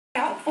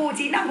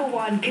Sporty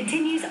 #1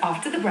 continues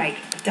after the break.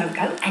 Don't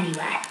go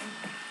anywhere.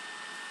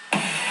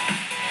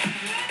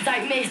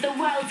 Don't miss the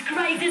world's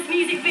greatest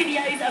music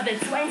videos of the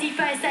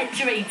 21st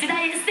century.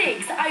 Today at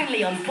 6,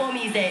 only on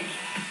 4Music.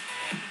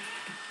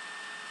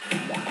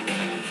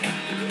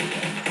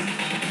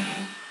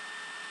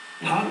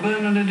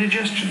 Heartburn and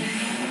indigestion.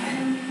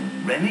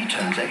 Rennie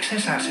turns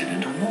excess acid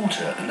into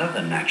water and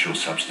other natural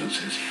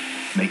substances,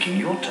 making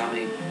your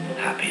tummy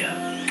happier.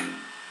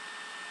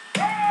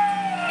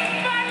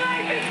 My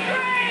life is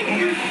great!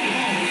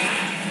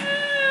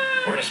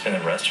 We're going to spend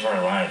the rest of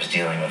our lives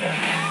dealing with him.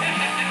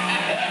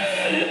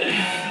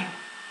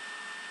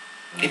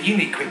 If you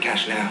need quick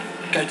cash now,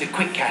 go to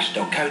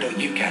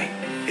quickcash.co.uk.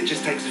 It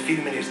just takes a few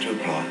minutes to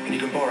apply and you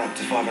can borrow up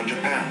to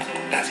 £500.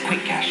 That's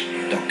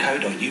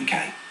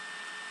quickcash.co.uk.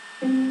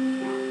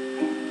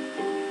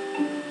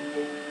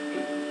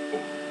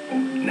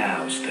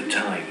 Now's the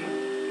time.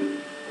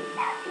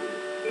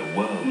 The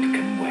world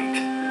can wait.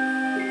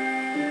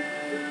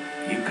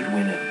 You could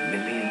win £1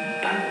 million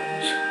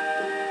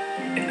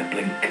in the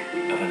blink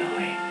of an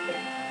eye.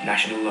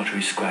 National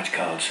Lottery scratch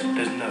cards.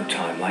 There's no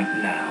time like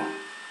now.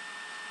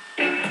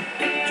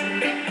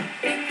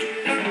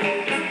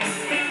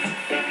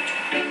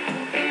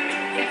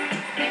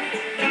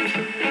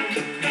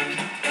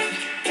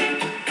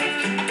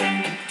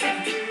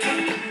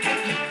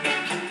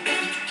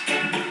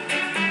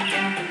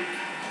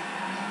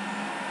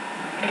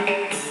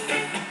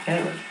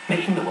 Aero,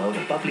 making the world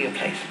a bubblier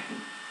place.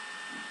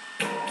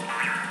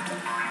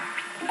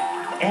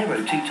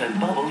 Aero two-tone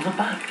bubbles are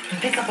back.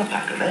 Pick up a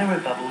pack of Aero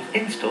bubbles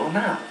in-store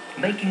now,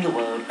 making the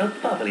world a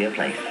bubblier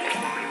place.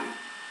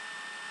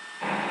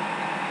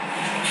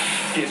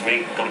 Excuse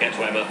me, gotta get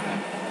to Emma.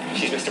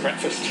 She's Mr.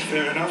 Breakfast.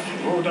 Fair enough.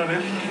 All done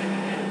it.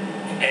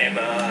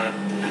 Emma.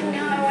 I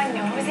know.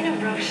 I was in a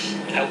rush.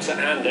 Helps at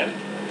hand, Em.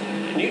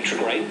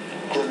 Nutrigrain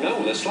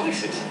granola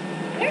slices.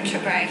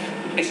 Nutrigrain?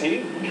 It's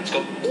new. It's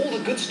got all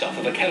the good stuff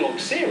of a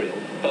Kelloggs cereal,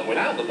 but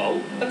without the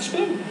bowl and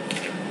spoon.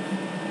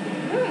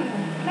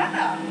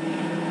 Clever.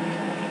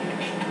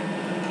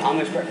 How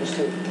much breakfast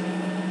too?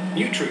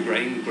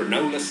 Nutrigrain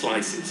granola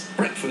slices.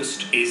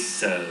 Breakfast is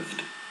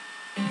served.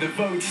 The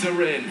votes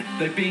are in.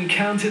 They've been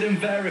counted and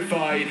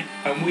verified,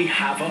 and we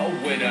have our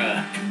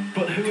winner.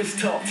 But who has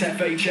topped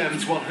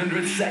FHM's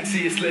 100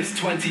 Sexiest List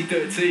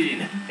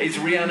 2013? Is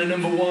Rihanna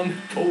 #1,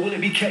 or will it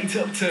be Kate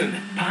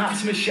Upton?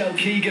 Perhaps Michelle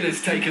Keegan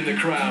has taken the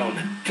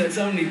crown. There's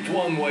only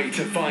one way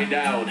to find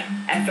out.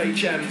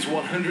 FHM's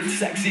 100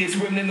 Sexiest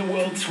Women in the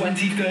World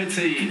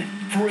 2013.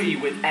 Free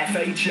with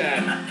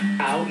FHM.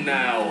 Out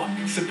now.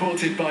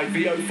 Supported by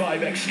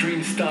VO5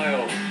 Extreme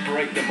Style.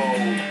 Break the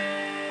mold.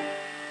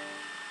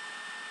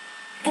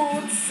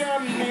 Put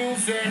some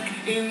music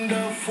in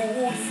the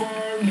food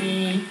for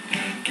me.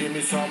 Give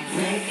me some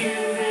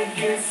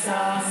reggae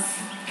sauce.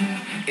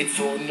 It's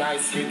so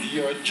nice with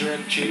your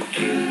jerk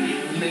chicken,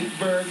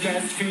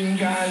 McBurgers,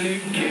 finger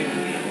licking,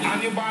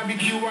 on your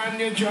barbecue and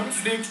your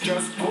drumsticks.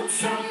 Just put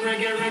some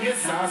reggae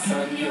sauce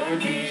on your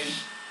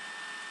dish.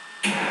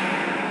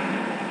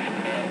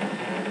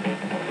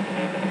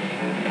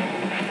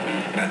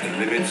 At the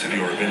limits of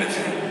your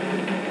ability,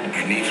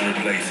 you need to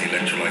replace the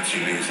electrolytes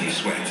you lose in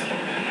sweat.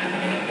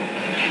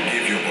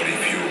 Give your body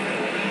fuel.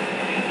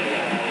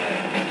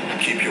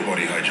 Keep your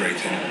body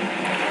hydrated.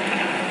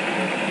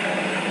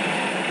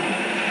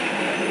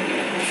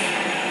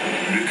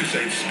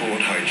 Lucozade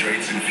Sport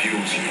hydrates and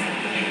fuels you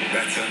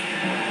better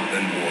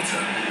than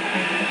water.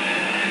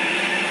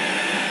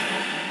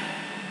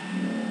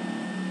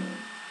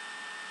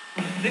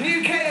 The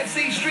new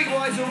KFC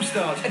Streetwise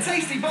All-Stars. A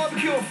tasty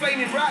barbecue or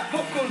flaming wrap,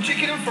 popcorn,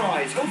 chicken and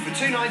fries. All for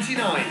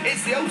 $2.99.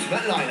 It's the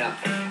ultimate lineup.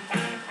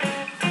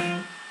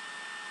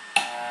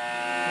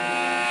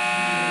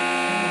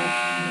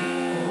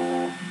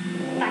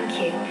 Thank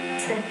you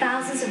to the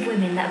thousands of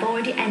women that have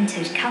already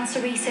entered Cancer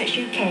Research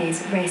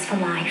UK's Race for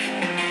Life.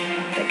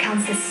 But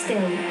cancer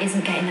still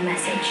isn't getting the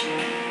message.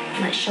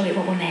 Let's show it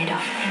what we're made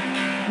of.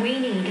 We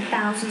need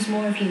thousands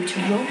more of you to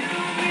run,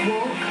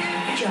 walk,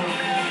 jog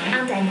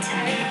and enter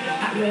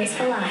at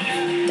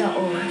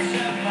raceforlife.org.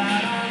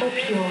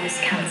 Up yours,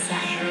 cancer.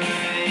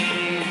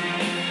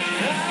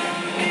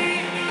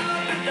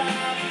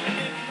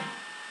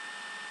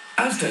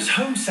 Asda's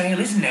home sale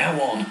is now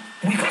on.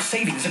 We've got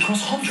savings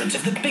across hundreds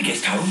of the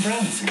biggest home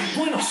brands.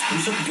 Why not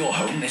spruce up your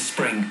home this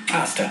spring?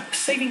 Asda,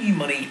 saving you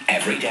money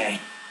every day.